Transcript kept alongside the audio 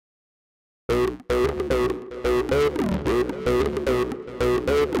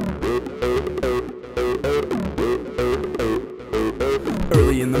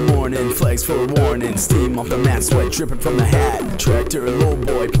Early in the morning, flags for a warning. Steam off the mat, sweat dripping from the hat. Tractor, low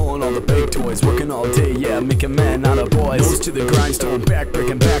boy, pulling all the big toys. Working all day, yeah, making men out of boys. Nose to the grindstone, back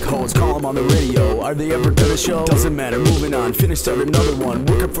breaking back hoes. Call them on the radio, are they ever gonna show? Doesn't matter, moving on, finish, start another one.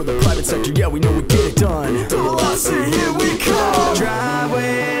 Working for the private sector, yeah, we know we get it done. Double R-C, here we come.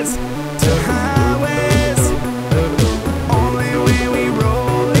 Driveways to highways, only way we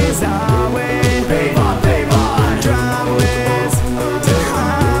roll is our way. Pave on, pave on. Driveways to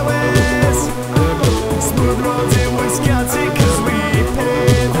highways, smooth roads in Wisconsin, cause we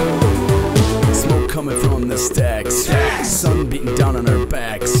pave. Smoke coming from the stacks, sun beating down on our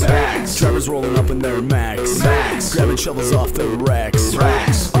backs. Drivers rolling up in their Macs, grabbing shovels off the racks.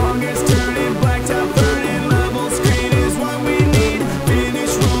 August turning, blacktop burning, level screen is what we need.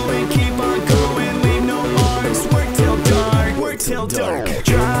 Finish rolling, keep on going, leave no marks. Work till dark, work till dark.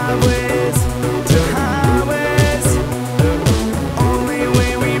 Driveways to highways, only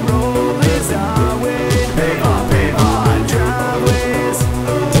way we roll is our way. Pave on. Driveways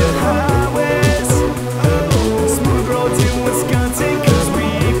to highways, smooth roads in Wisconsin, cause we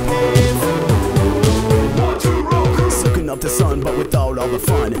pave. Soaking up the sun, but without all the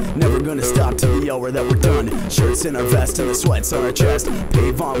fun. Never gonna stop till the hour that we're done. Shirts in our vest and the sweats on our chest.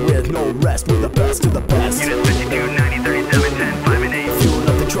 Pave on with no rest, we're the best of the best. Units 52, 90, 37, 10, 5 and 8. Fueling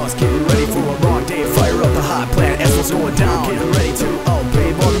up the trucks, getting ready for a long day. Fire up the hot plant, asphalt's going down. Getting ready to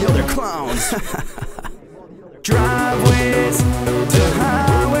outpave all the other clowns. Driveways to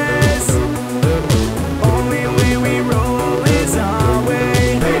highways, only way we roll is our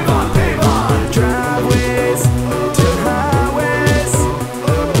way. Pave on. Driveways to highways,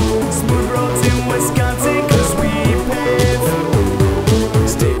 smooth roads in Wisconsin, cause we pave.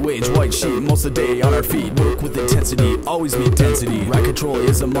 State wage, white sheet, most of the day on our feet. Work with intensity, always meet density. Ride control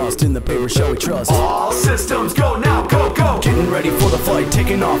is a must, in the paper shall we trust. All systems go now, go. Getting ready for the flight,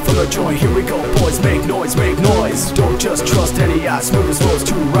 taking off from the joint. Here we go, boys, make noise. Don't just trust any eye, smooth as roads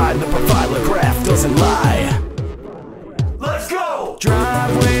to ride. The profiler graph doesn't lie. Let's go!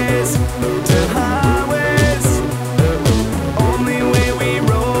 Driveways